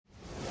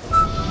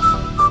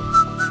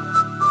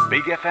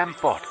Big FM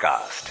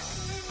podcast.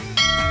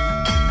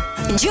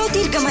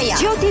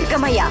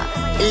 జ్యోతిర్గమయ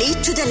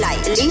lead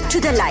to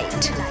the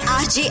light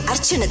RJ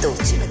అర్చనతో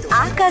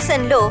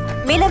ఆకాశంలో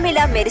మిలమిల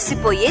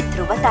మెరిసిపోయే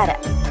ధృవతార.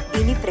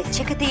 దీని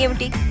ప్రత్యేకత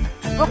ఏమిటి?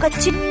 ఒక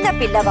చిన్న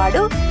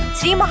పిల్లవాడు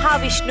శ్రీ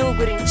మహావిష్ణువు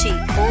గురించి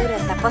ఘోర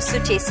తపస్సు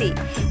చేసి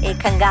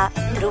ఏకంగా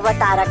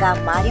ధృవతారగా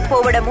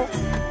మారిపోవడము,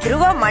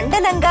 ధ్రువ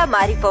మండలంగా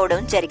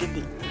మారిపోవడం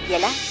జరిగింది.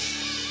 ఎలా?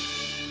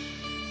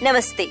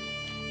 నమస్తే,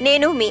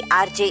 నేను మీ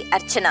ఆర్జే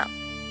అర్చన.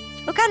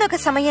 ఒకానొక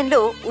సమయంలో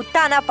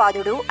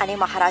ఉత్తానపాదుడు అనే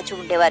మహారాజు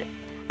ఉండేవారు.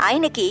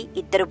 ఆయనకి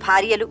 2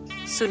 భార్యలు,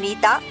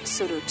 సునీత,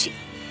 సురుచి.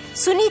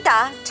 సునీత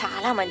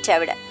చాలా మంచి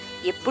ఆవిడ,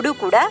 ఎప్పుడూ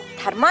కూడా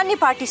ధర్మాన్ని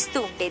పాటిస్తూ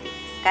ఉండేది.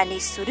 కానీ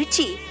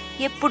సురుచి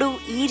ఎప్పుడూ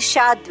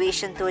ఈర్ష్యా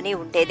ద్వేషంతోనే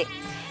ఉండేది.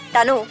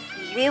 తను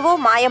ఏవేవో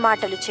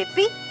మాయమాటలు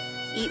చెప్పి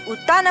ఈ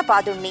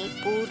ఉత్తానపాదుణ్ణి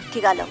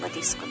పూర్తిగా లొంగ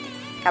తీసుకుంది.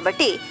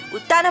 కాబట్టి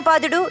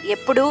ఉత్తానపాదుడు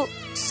ఎప్పుడూ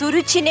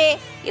సురుచినే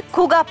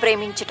ఎక్కువగా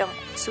ప్రేమించటం,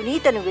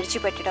 సునీతను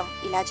విడిచిపెట్టడం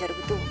ఇలా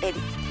జరుగుతూ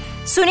ఉండేది.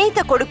 సునీత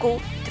కొడుకు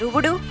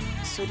ధ్రువుడు,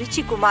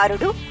 సురుచి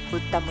కుమారుడు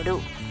ఉత్తముడు.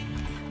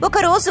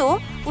 ఒకరోజు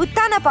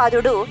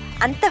ఉత్తానపాదుడు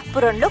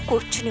అంతఃపురంలో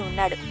కూర్చుని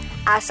ఉన్నాడు.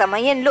 ఆ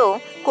సమయంలో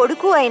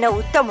కొడుకు అయిన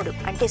ఉత్తముడు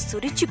అంటే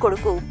సురుచి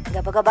కొడుకు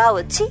గబగబా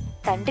వచ్చి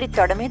తండ్రి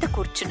తొడ మీద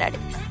కూర్చున్నాడు.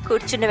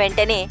 కూర్చున్న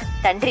వెంటనే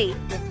తండ్రి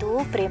ఎంతో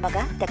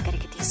ప్రేమగా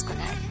దగ్గరికి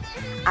తీసుకున్నాడు.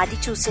 అది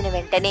చూసిన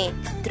వెంటనే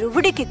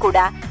ధ్రువుడికి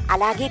కూడా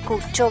అలాగే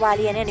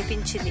కూర్చోవాలి అని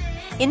అనిపించింది.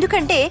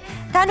 ఎందుకంటే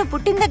తాను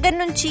పుట్టిన దగ్గర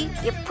నుంచి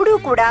ఎప్పుడూ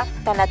కూడా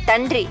తన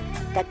తండ్రి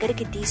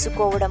దగ్గరికి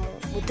తీసుకోవడము,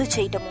 ముద్దు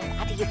చేయటము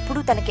అది ఎప్పుడూ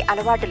తనకి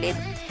అలవాటు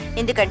లేదు.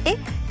 ఎందుకంటే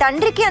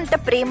తండ్రికి అంత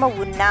ప్రేమ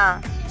ఉన్నా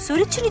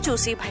సురుచిని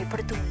చూసి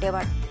భయపడుతూ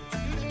ఉండేవాడు.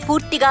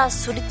 పూర్తిగా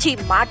సురుచి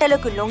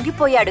మాటలకు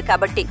లొంగిపోయాడు.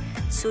 కాబట్టి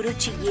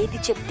సురుచి ఏది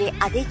చెప్తే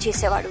అదే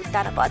చేసేవాడు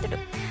ఉత్తానపాదుడు.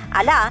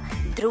 అలా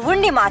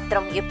ధ్రువుణ్ణి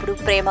మాత్రం ఎప్పుడూ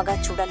ప్రేమగా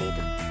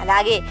చూడలేదు.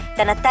 అలాగే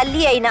తన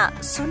తల్లి అయిన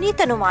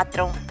సునీతను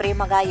మాత్రం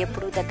ప్రేమగా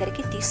ఎప్పుడూ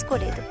దగ్గరికి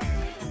తీసుకోలేదు.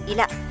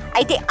 ఇలా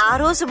అయితే ఆ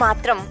రోజు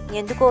మాత్రం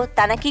ఎందుకో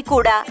తనకి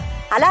కూడా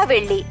అలా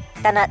వెళ్ళి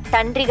తన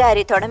తండ్రి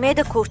గారి తొడ మీద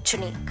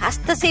కూర్చుని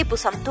కాస్తసేపు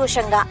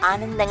సంతోషంగా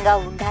ఆనందంగా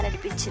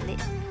ఉండాలనిపించింది.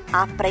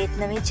 ఆ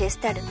ప్రయత్నమే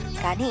చేస్తాడు.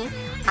 కానీ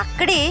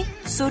అక్కడే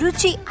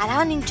సురుచి అలా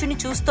నించుని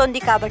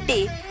చూస్తోంది కాబట్టి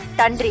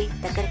తండ్రి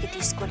దగ్గరికి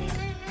తీసుకోలేదు,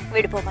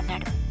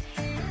 విడిపోమన్నాడు.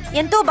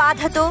 ఎంతో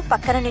బాధతో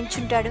పక్కన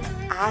నించుంటాడు.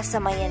 ఆ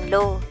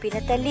సమయంలో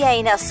పినతల్లి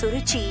అయిన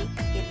సురుచి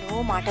ఎన్నో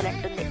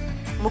మాటలంటుంది.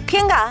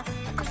 ముఖ్యంగా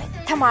ఒక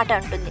పెద్ద మాట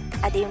అంటుంది.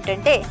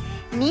 అదేమిటంటే,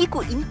 నీకు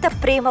ఇంత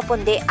ప్రేమ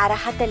పొందే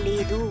అర్హత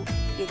లేదు.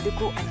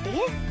 ఎందుకు అంటే,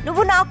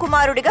 నువ్వు నా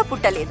కుమారుడిగా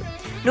పుట్టలేదు,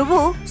 నువ్వు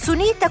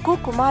సునీతకు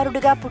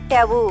కుమారుడిగా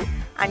పుట్టావు.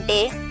 అంటే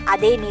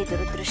అదే నీ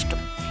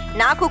దురదృష్టం.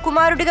 నాకు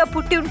కుమారుడిగా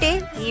పుట్టి ఉంటే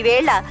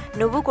ఈవేళ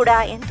నువ్వు కూడా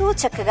ఎంతో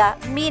చక్కగా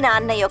మీ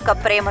నాన్న యొక్క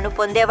ప్రేమను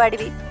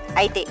పొందేవాడివి.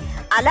 అయితే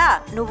అలా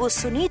నువ్వు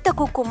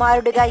సునీతకు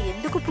కుమారుడిగా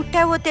ఎందుకు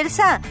పుట్టావో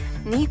తెలుసా?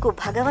 నీకు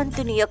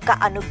భగవంతుని యొక్క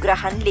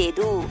అనుగ్రహం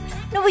లేదు.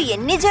 నువ్వు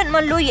ఎన్ని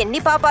జన్మల్లో ఎన్ని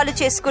పాపాలు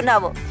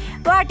చేసుకున్నావో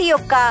వాటి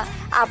యొక్క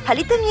ఆ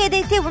ఫలితం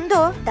ఏదైతే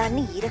ఉందో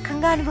దాన్ని ఈ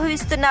రకంగా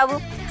అనుభవిస్తున్నావు.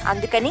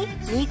 అందుకని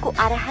నీకు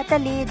అర్హత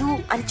లేదు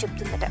అని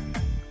చెప్తుందట.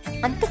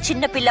 అంత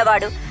చిన్న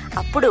పిల్లవాడు.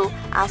 అప్పుడు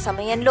ఆ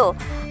సమయంలో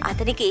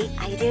అతనికి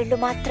 5 ఏళ్లు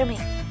మాత్రమే.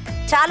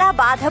 చాలా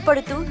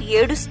బాధపడుతూ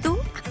ఏడుస్తూ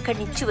అక్కడి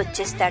నుంచి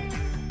వచ్చేస్తాడు.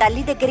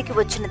 తల్లి దగ్గరికి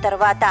వచ్చిన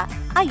తర్వాత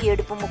ఆ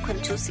ఏడుపు ముఖం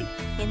చూసి,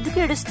 ఎందుకు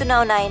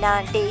ఏడుస్తున్నావు నాయనా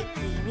అంటే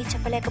ఏమీ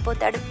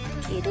చెప్పలేకపోతాడు.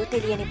 ఏదో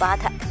తెలియని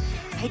బాధ.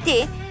 అయితే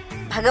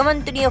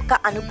భగవంతుని యొక్క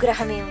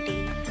అనుగ్రహం ఏమిటి,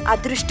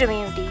 అదృష్టం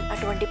ఏమిటి,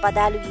 అటువంటి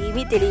పదాలు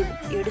ఏమీ తెలియవు.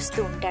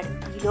 ఏడుస్తూ ఉంటాడు.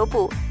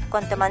 ఈలోపు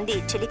కొంతమంది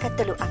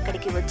చెలికత్తలు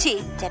అక్కడికి వచ్చి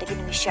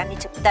జరిగిన విషయాన్ని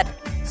చెప్తారు.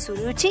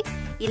 సురుచి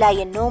ఇలా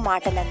ఎన్నో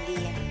మాటలంది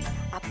అని.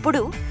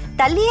 అప్పుడు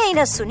తల్లి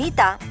అయిన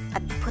సునీత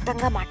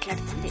అద్భుతంగా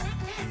మాట్లాడుతుంది.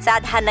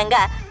 సాధారణంగా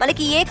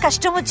మనకి ఏ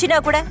కష్టం వచ్చినా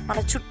కూడా మన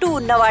చుట్టూ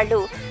ఉన్నవాళ్ళు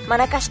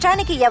మన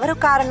కష్టానికి ఎవరు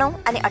కారణం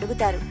అని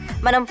అడుగుతారు.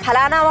 మనం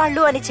ఫలానా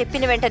వాళ్ళు అని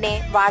చెప్పిన వెంటనే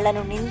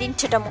వాళ్లను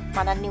నిందించటము,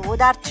 మనల్ని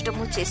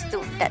ఓదార్చటము చేస్తూ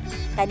ఉంటారు.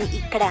 కానీ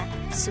ఇక్కడ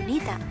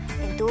సునీత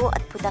ఎంతో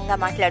అద్భుతంగా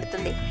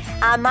మాట్లాడుతుంది.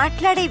 ఆ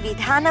మాట్లాడే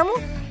విధానము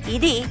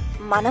ఇది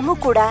మనము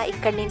కూడా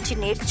ఇక్కడి నుంచి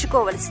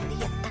నేర్చుకోవలసింది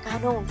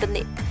ఎంతగానో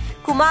ఉంటుంది.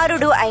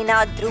 కుమారుడు అయిన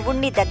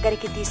ధ్రువుణ్ణి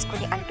దగ్గరికి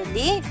తీసుకుని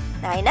అంటుంది,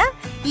 నాయనా,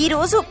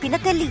 ఈరోజు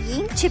పినతల్లి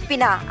ఏం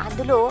చెప్పినా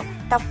అందులో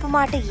తప్పు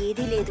మాట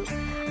ఏదీ లేదు.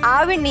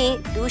 ఆవిడ్ని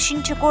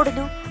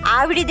దూషించకూడదు,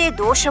 ఆవిడిదే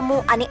దోషము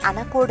అని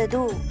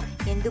అనకూడదు.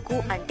 ఎందుకు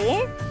అంటే,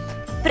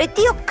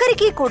 ప్రతి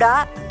ఒక్కరికి కూడా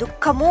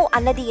దుఃఖము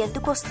అన్నది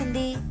ఎందుకు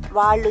వస్తుంది?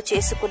 వాళ్ళు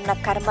చేసుకున్న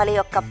కర్మల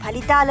యొక్క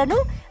ఫలితాలను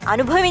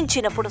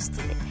అనుభవించినప్పుడు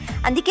వస్తుంది.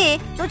 అందుకే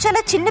నువ్వు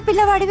చాలా చిన్న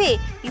పిల్లవాడివే,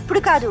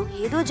 ఇప్పుడు కాదు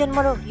ఏదో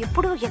జన్మలో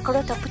ఎప్పుడో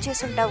ఎక్కడో తప్పు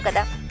చేసి ఉంటావు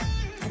కదా,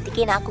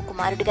 అందుకే నాకు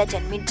కుమారుడిగా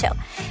జన్మించావు.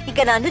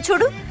 ఇక నన్ను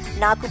చూడు,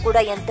 నాకు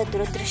కూడా ఎంత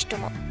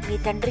దురదృష్టమో. మీ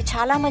తండ్రి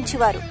చాలా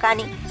మంచివారు,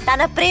 కానీ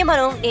తన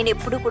ప్రేమను నేను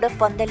ఎప్పుడు కూడా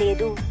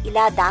పొందలేదు.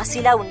 ఇలా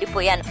దాసిలా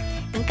ఉండిపోయాను.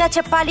 ఇంకా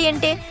చెప్పాలి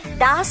అంటే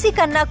దాసి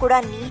కన్నా కూడా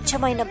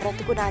నీచమైన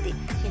బ్రతుకు నాది.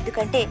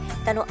 ఎందుకంటే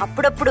తను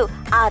అప్పుడప్పుడు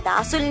ఆ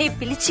దాసుల్ని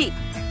పిలిచి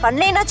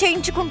పనులైనా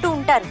చేయించుకుంటూ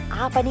ఉంటారు,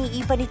 ఆ పని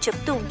ఈ పని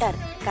చెప్తూ ఉంటారు,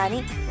 కానీ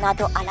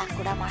నాతో అలా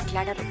కూడా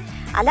మాట్లాడరు.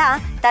 అలా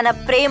తన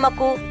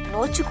ప్రేమకు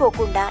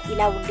నోచుకోకుండా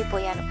ఇలా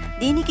ఉండిపోయాను.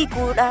 దీనికి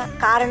కూడా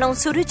కారణం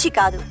సురుచి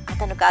కాదు,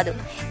 అతను కాదు,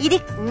 ఇది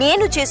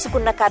నేను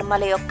చేసుకున్న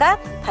కర్మల యొక్క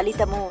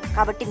ఫలితము,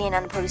 కాబట్టి నేను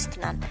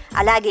అనుభవిస్తున్నాను.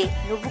 అలాగే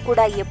నువ్వు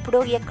కూడా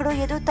ఎప్పుడో ఎక్కడో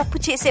ఏదో తప్పు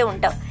చేసే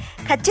ఉంటావు.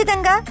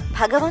 ఖచ్చితంగా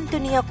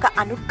భగవంతుని యొక్క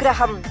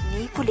అనుగ్రహం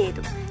నీకు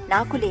లేదు,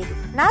 నాకు లేదు,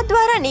 నా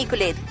ద్వారా నీకు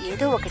లేదు,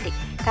 ఏదో ఒకటి.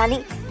 కానీ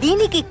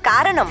దీనికి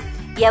కారణం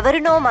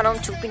ఎవరినో మనం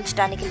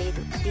చూపించడానికి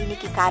లేదు,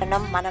 దీనికి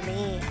కారణం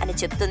మనమే అని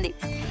చెప్తుంది.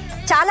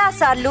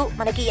 చాలాసార్లు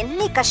మనకి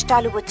ఎన్ని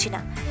కష్టాలు వచ్చినా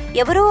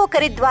ఎవరో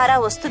ఒకరి ద్వారా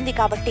వస్తుంది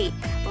కాబట్టి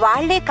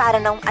వాళ్లే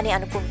కారణం అని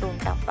అనుకుంటూ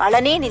ఉంటాం,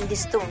 వాళ్ళనే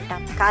నిందిస్తూ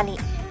ఉంటాం. కానీ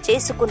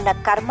చేసుకున్న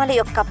కర్మల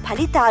యొక్క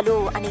ఫలితాలు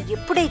అని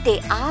ఎప్పుడైతే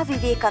ఆ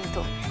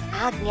వివేకంతో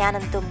ఆ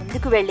జ్ఞానంతో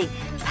ముందుకు వెళ్ళి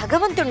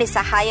భగవంతుణ్ణి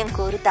సహాయం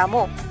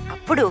కోరుతామో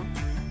అప్పుడు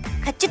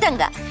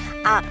ఖచ్చితంగా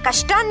ఆ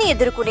కష్టాన్ని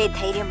ఎదుర్కొనే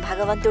ధైర్యం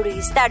భగవంతుడు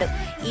ఇస్తాడు.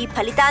 ఈ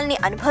ఫలితాల్ని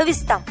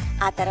అనుభవిస్తాం.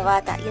 ఆ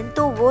తర్వాత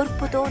ఎంతో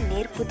ఓర్పుతో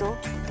నేర్పుతో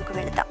ముందుకు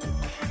వెళతాం.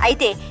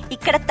 అయితే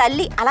ఇక్కడ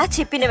తల్లి అలా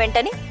చెప్పిన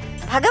వెంటనే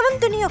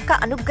భగవంతుని యొక్క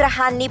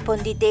అనుగ్రహాన్ని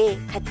పొందితే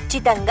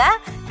ఖచ్చితంగా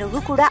నువ్వు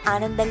కూడా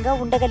ఆనందంగా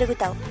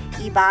ఉండగలుగుతావు.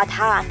 ఈ బాధ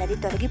అన్నది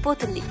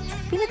తొలగిపోతుంది.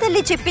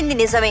 పినతల్లి చెప్పింది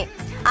నిజమే.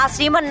 ఆ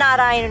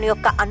శ్రీమన్నారాయణుని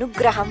యొక్క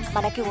అనుగ్రహం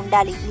మనకి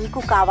ఉండాలి,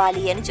 నీకు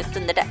కావాలి అని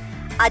చెప్తుందట.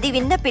 అది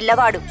విన్న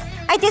పిల్లవాడు,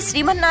 అయితే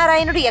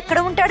శ్రీమన్నారాయణుడు ఎక్కడ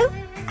ఉంటాడు,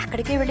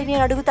 అక్కడికే వెళ్ళి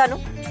నేను అడుగుతాను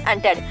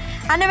అంటాడు.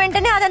 అన్న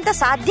వెంటనే అదంతా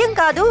సాధ్యం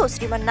కాదు,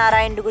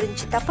 శ్రీమన్నారాయణుడి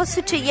గురించి తపస్సు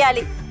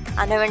చెయ్యాలి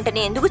అన్న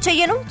వెంటనే ఎందుకు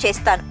చెయ్యను,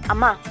 చేస్తాను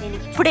అమ్మా, నేను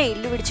ఇప్పుడే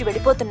ఇల్లు విడిచి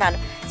వెళ్ళిపోతున్నాను,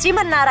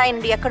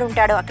 శ్రీమన్నారాయణుడు ఎక్కడ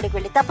ఉంటాడో అక్కడికి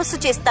వెళ్ళి తపస్సు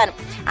చేస్తాను,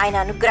 ఆయన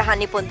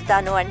అనుగ్రహాన్ని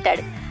పొందుతాను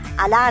అంటాడు.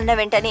 అలా అన్న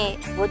వెంటనే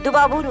వద్దు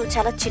బాబు, నువ్వు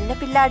చాలా చిన్న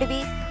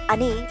పిల్లాడివి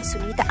అని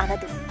సునీత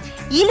అనదు.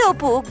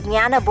 ఈలోపు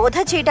జ్ఞాన బోధ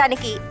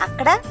చేయడానికి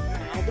అక్కడ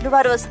నారదులు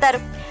వారు వస్తారు.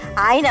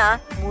 ఆయన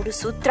 3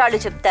 సూత్రాలు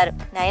చెప్తారు.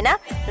 నాయనా,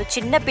 నువ్వు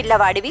చిన్న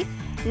పిల్లవాడివి,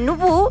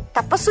 నువ్వు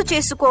తపస్సు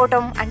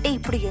చేసుకోవటం అంటే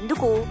ఇప్పుడు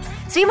ఎందుకు,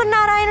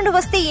 శ్రీమన్నారాయణుడు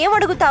వస్తే ఏం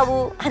అడుగుతావు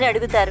అని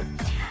అడుగుతారు.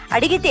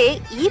 అడిగితే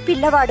ఈ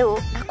పిల్లవాడు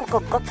నాకు ఒక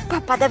గొప్ప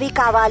పదవి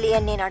కావాలి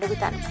అని నేను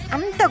అడుగుతాను.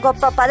 అంత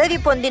గొప్ప పదవి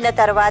పొందిన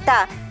తర్వాత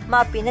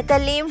మా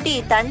పినతల్లి ఏమిటి,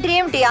 తండ్రి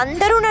ఏమిటి,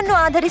 అందరూ నన్ను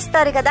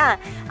ఆదరిస్తారు కదా,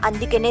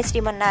 అందుకనే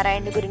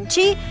శ్రీమన్నారాయణుడి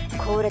గురించి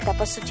ఘోర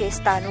తపస్సు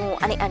చేస్తాను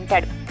అని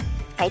అంటాడు.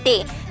 అయితే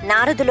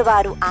నారదుల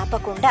వారు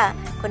ఆపకుండా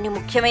కొన్ని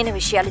ముఖ్యమైన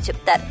విషయాలు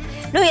చెప్తారు.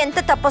 నువ్వు ఎంత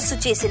తపస్సు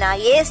చేసినా,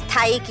 ఏ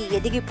స్థాయికి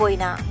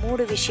ఎదిగిపోయినా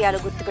 3 విషయాలు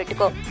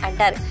గుర్తుపెట్టుకో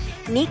అంటారు.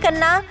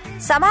 నీకన్నా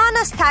సమాన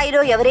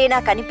స్థాయిలో ఎవరైనా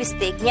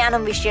కనిపిస్తే,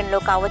 జ్ఞానం విషయంలో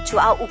కావచ్చు,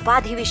 ఆ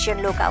ఉపాధి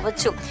విషయంలో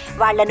కావచ్చు,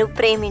 వాళ్లను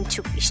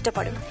ప్రేమించు,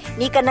 ఇష్టపడు.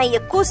 నీకన్నా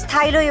ఎక్కువ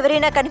స్థాయిలో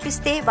ఎవరైనా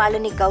కనిపిస్తే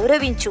వాళ్ళని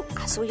గౌరవించు,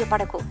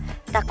 అసూయపడకు.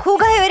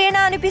 తక్కువగా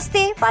ఎవరైనా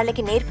అనిపిస్తే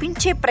వాళ్ళకి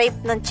నేర్పించే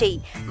ప్రయత్నం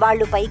చెయ్యి,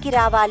 వాళ్ళు పైకి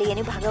రావాలి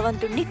అని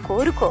భగవంతుణ్ణి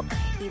కోరుకో.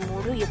 ఈ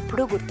 3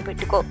 ఎప్పుడూ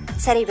గుర్తుపెట్టుకో.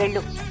 సరే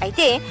వెళ్ళు.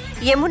 అయితే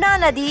యమునా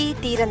నది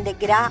తీరం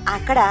దగ్గర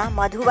అక్కడ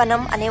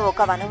మధువనం అనే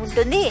ఒక వనం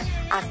ఉంటుంది.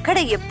 అక్కడ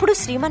ఎప్పుడు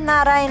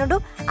శ్రీమన్నారాయణుడు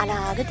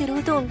అలాగ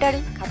తిరుగుతూ ఉంటాడు,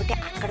 కాబట్టి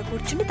అక్కడ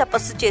కూర్చుని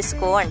తపస్సు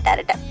చేసుకో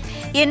అంటారట.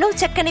 ఎన్నో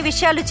చక్కని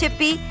విషయాలు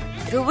చెప్పి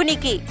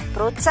ధ్రువునికి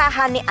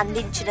ప్రోత్సాహాన్ని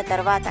అందించిన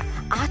తర్వాత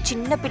ఆ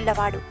చిన్న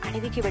పిల్లవాడు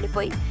అడవికి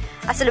వెళ్ళిపోయి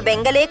అసలు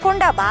బెంగ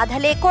లేకుండా, బాధ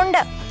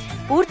లేకుండా,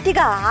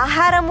 పూర్తిగా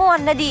ఆహారము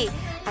అన్నది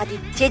అది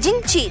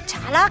త్యజించి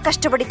చాలా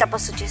కష్టపడి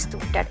తపస్సు చేస్తూ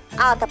ఉంటాడు.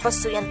 ఆ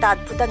తపస్సు ఎంత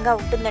అద్భుతంగా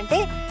ఉంటుందంటే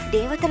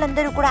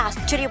దేవతలందరూ కూడా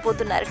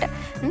ఆశ్చర్యపోతున్నారట.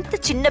 ఇంత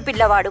చిన్న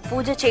పిల్లవాడు,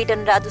 పూజ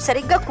చేయటం రాదు,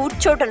 సరిగ్గా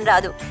కూర్చోటం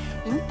రాదు,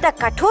 ఇంత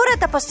కఠోర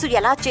తపస్సు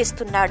ఎలా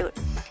చేస్తున్నాడు.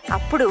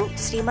 అప్పుడు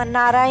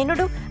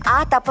శ్రీమన్నారాయణుడు ఆ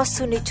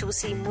తపస్సుని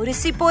చూసి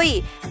మురిసిపోయి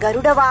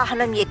గరుడ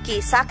వాహనం ఎక్కి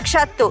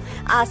సాక్షాత్తు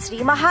ఆ శ్రీ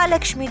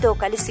మహాలక్ష్మితో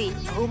కలిసి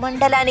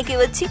భూమండలానికి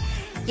వచ్చి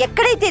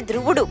ఎక్కడైతే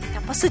ధ్రువుడు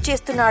తపస్సు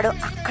చేస్తున్నాడో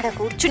అక్కడ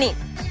కూర్చుని,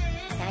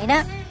 నాయనా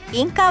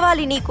ఏం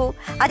కావాలి నీకు,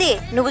 అదే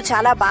నువ్వు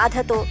చాలా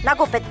బాధతో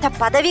నాకు పెద్ద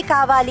పదవి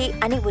కావాలి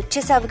అని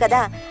వచ్చేసావు కదా,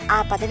 ఆ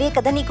పదవే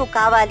కదా నీకు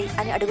కావాలి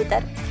అని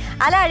అడుగుతారు.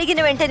 అలా అడిగిన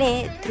వెంటనే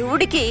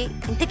ధ్రువుడికి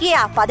ఇంతకీ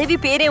ఆ పదవి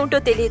పేరేమిటో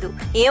తెలియదు,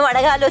 ఏం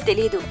అడగాలో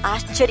తెలియదు.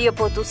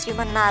 ఆశ్చర్యపోతూ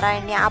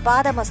శ్రీమన్నారాయణ్ణి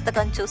ఆపాద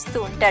మస్తకం చూస్తూ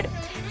ఉంటాడు.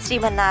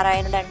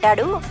 శ్రీమన్నారాయణుడు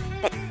అంటాడు,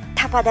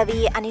 పెద్ద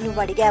పదవి అని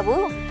నువ్వు అడిగావు,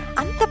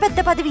 అంత పెద్ద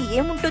పదవి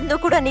ఏముంటుందో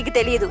కూడా నీకు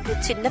తెలియదు,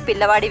 నువ్వు చిన్న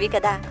పిల్లవాడివి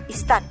కదా,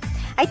 ఇస్తాను.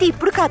 అయితే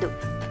ఇప్పుడు కాదు,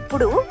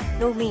 ఇప్పుడు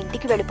నువ్వు మీ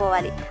ఇంటికి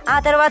వెళ్ళిపోవాలి, ఆ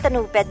తర్వాత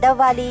నువ్వు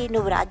పెద్దవ్వాలి,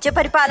 నువ్వు రాజ్య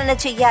పరిపాలన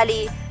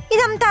చెయ్యాలి.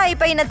 ఇదంతా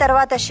అయిపోయిన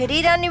తర్వాత,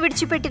 శరీరాన్ని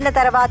విడిచిపెట్టిన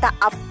తర్వాత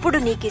అప్పుడు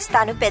నీకు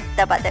ఇస్తాను పెద్ద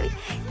పదవి.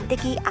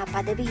 ఇంతకీ ఆ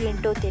పదవి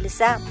ఏంటో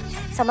తెలుసా?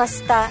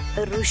 సమస్త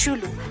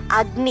ఋషులు,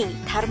 అగ్ని,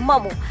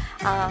 ధర్మము,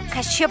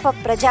 కశ్యప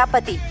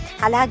ప్రజాపతి,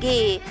 అలాగే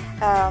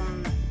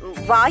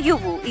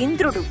వాయువు,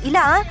 ఇంద్రుడు,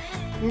 ఇలా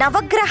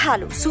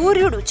నవగ్రహాలు,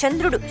 సూర్యుడు,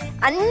 చంద్రుడు,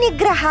 అన్ని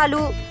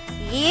గ్రహాలు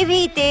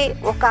ఏవైతే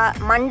ఒక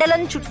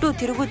మండలం చుట్టూ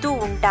తిరుగుతూ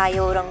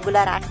ఉంటాయో రంగుల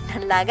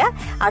రాట్నంలాగా,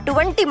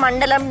 అటువంటి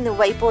మండలం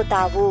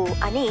నువ్వైపోతావు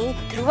అని,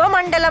 ధ్రువ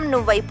మండలం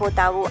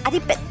నువ్వైపోతావు. అది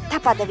పెద్ద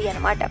పదవి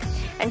అన్నమాట.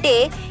 అంటే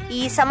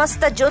ఈ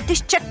సమస్త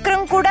జ్యోతిష్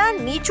చక్రం కూడా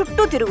నీ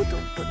చుట్టూ తిరుగుతూ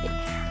ఉంటుంది.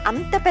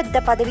 అంత పెద్ద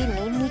పదవి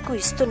నేను నీకు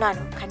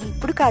ఇస్తున్నాను, కానీ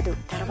ఇప్పుడు కాదు,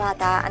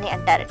 తర్వాత అని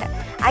అంటారట.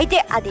 అయితే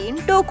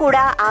అదేంటో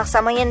కూడా ఆ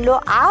సమయంలో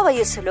ఆ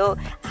వయస్సులో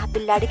ఆ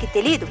పిల్లాడికి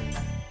తెలియదు.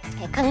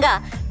 ఏకంగా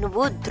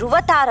నువ్వు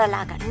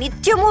ధృవతారలాగా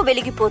నిత్యము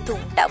వెలిగిపోతూ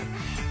ఉంటావు,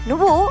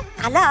 నువ్వు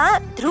అలా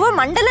ధ్రువ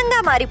మండలంగా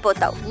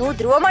మారిపోతావు. నువ్వు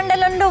ధ్రువ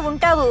మండలంలో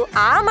ఉంటావు,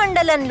 ఆ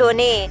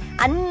మండలంలోనే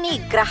అన్ని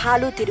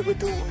గ్రహాలు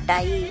తిరుగుతూ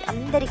ఉంటాయి,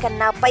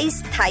 అందరికన్నా పై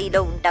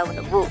స్థాయిలో ఉంటావు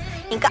నువ్వు,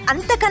 ఇంకా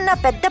అంతకన్నా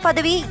పెద్ద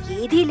పదవి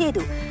ఏదీ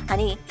లేదు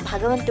అని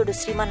భగవంతుడు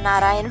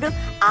శ్రీమన్నారాయణుడు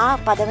ఆ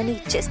పదవిని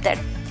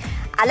ఇచ్చేస్తాడు.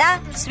 అలా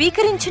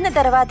స్వీకరించిన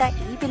తర్వాత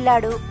ఈ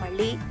పిల్లాడు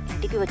మళ్ళీ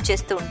ఇంటికి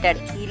వచ్చేస్తూ ఉంటాడు.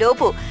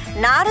 ఈలోపు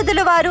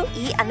నారదుల వారు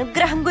ఈ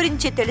అనుగ్రహం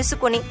గురించి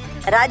తెలుసుకుని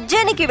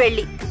రాజ్యానికి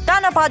వెళ్లి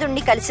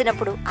ఉత్తానపాదుణ్ణి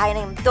కలిసినప్పుడు ఆయన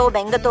ఎంతో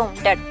బెంగతో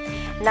ఉంటాడు.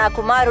 నా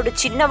కుమారుడు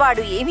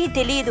చిన్నవాడు, ఏమీ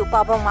తెలియదు,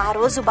 పాపం ఆ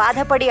రోజు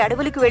బాధపడి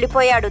అడవులకు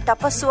వెళ్ళిపోయాడు,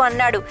 తపస్సు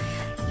అన్నాడు,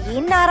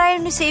 ఏం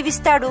నారాయణ్ణి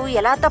సేవిస్తాడు,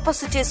 ఎలా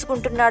తపస్సు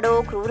చేసుకుంటున్నాడో,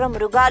 క్రూర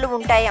మృగాలు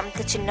ఉంటాయి, అంత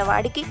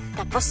చిన్నవాడికి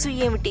తపస్సు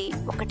ఏమిటి,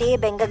 ఒకటే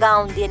బెంగగా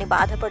ఉంది అని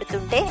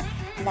బాధపడుతుంటే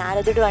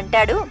నారదుడు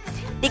అంటాడు,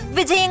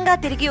 దిగ్విజయంగా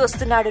తిరిగి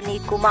వస్తున్నాడు నీ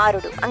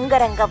కుమారుడు,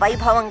 అంగరంగ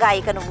వైభవంగా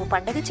ఇక నువ్వు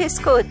పండగ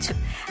చేసుకోవచ్చు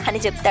అని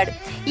చెప్తాడు.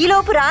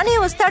 ఈలోపు రానే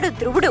వస్తాడు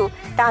ధ్రువుడు.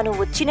 తాను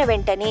వచ్చిన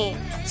వెంటనే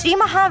శ్రీ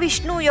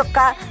మహావిష్ణువు యొక్క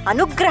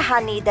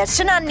అనుగ్రహాన్ని,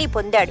 దర్శనాన్ని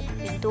పొందాడు.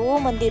 ఎంతో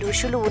మంది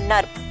ఋషులు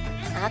ఉన్నారు.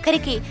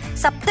 ఆఖరికి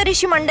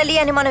సప్తఋషి మండలి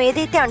అని మనం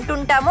ఏదైతే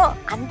అంటుంటామో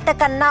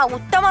అంతకన్నా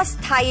ఉత్తమ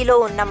స్థాయిలో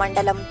ఉన్న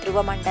మండలం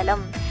ధ్రువ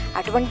మండలం.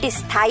 అటువంటి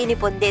స్థాయిని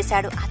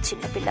పొందేశాడు ఆ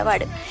చిన్న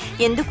పిల్లవాడు.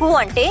 ఎందుకు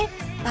అంటే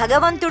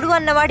భగవంతుడు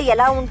అన్నవాడు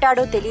ఎలా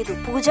ఉంటాడో తెలియదు,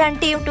 పూజ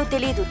అంటే ఏమిటో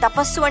తెలియదు,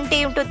 తపస్సు అంటే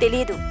ఏమిటో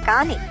తెలియదు,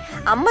 కానీ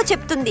అమ్మ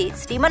చెప్తుంది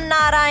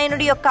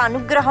శ్రీమన్నారాయణుడి యొక్క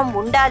అనుగ్రహం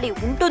ఉండాలి,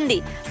 ఉంటుంది,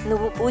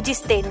 నువ్వు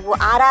పూజిస్తే, నువ్వు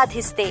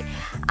ఆరాధిస్తే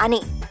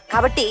అని.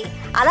 కాబట్టి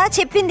అలా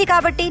చెప్పింది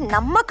కాబట్టి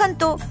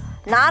నమ్మకంతో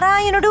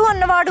నారాయణుడు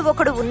అన్నవాడు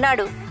ఒకడు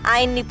ఉన్నాడు,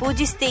 ఆయన్ని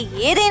పూజిస్తే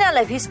ఏదైనా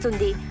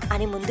లభిస్తుంది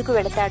అని ముందుకు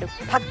వెళతాడు.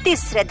 భక్తి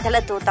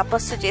శ్రద్ధలతో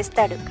తపస్సు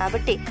చేస్తాడు.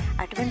 కాబట్టి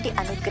అటువంటి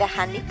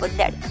అనుగ్రహాన్ని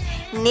పొందాడు.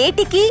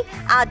 నేటికి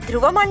ఆ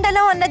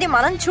ధ్రువమండలం అన్నది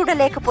మనం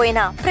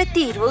చూడలేకపోయినా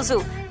ప్రతిరోజు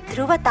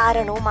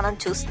ధ్రువతారను మనం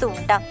చూస్తూ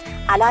ఉంటాం.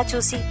 అలా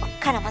చూసి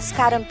ఒక్క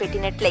నమస్కారం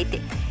పెట్టినట్లయితే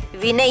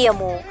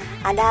వినయము,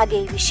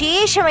 అలాగే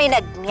విశేషమైన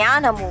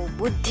జ్ఞానము,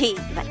 బుద్ధి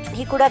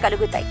ఇవన్నీ కూడా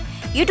కలుగుతాయి.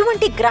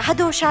 ఎటువంటి గ్రహ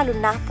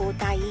దోషాలున్నా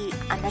పోతాయి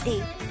అన్నది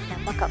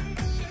నమ్మకం.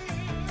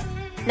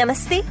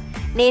 నమస్తే,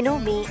 నేను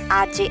మీ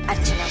RJ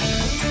Archana.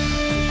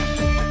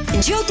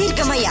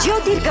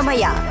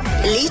 Jyotirgamaya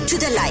lead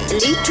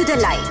to the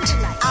light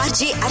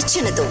RJ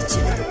అర్చనతో.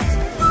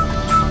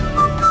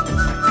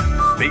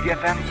 Big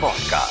FM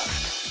podcast.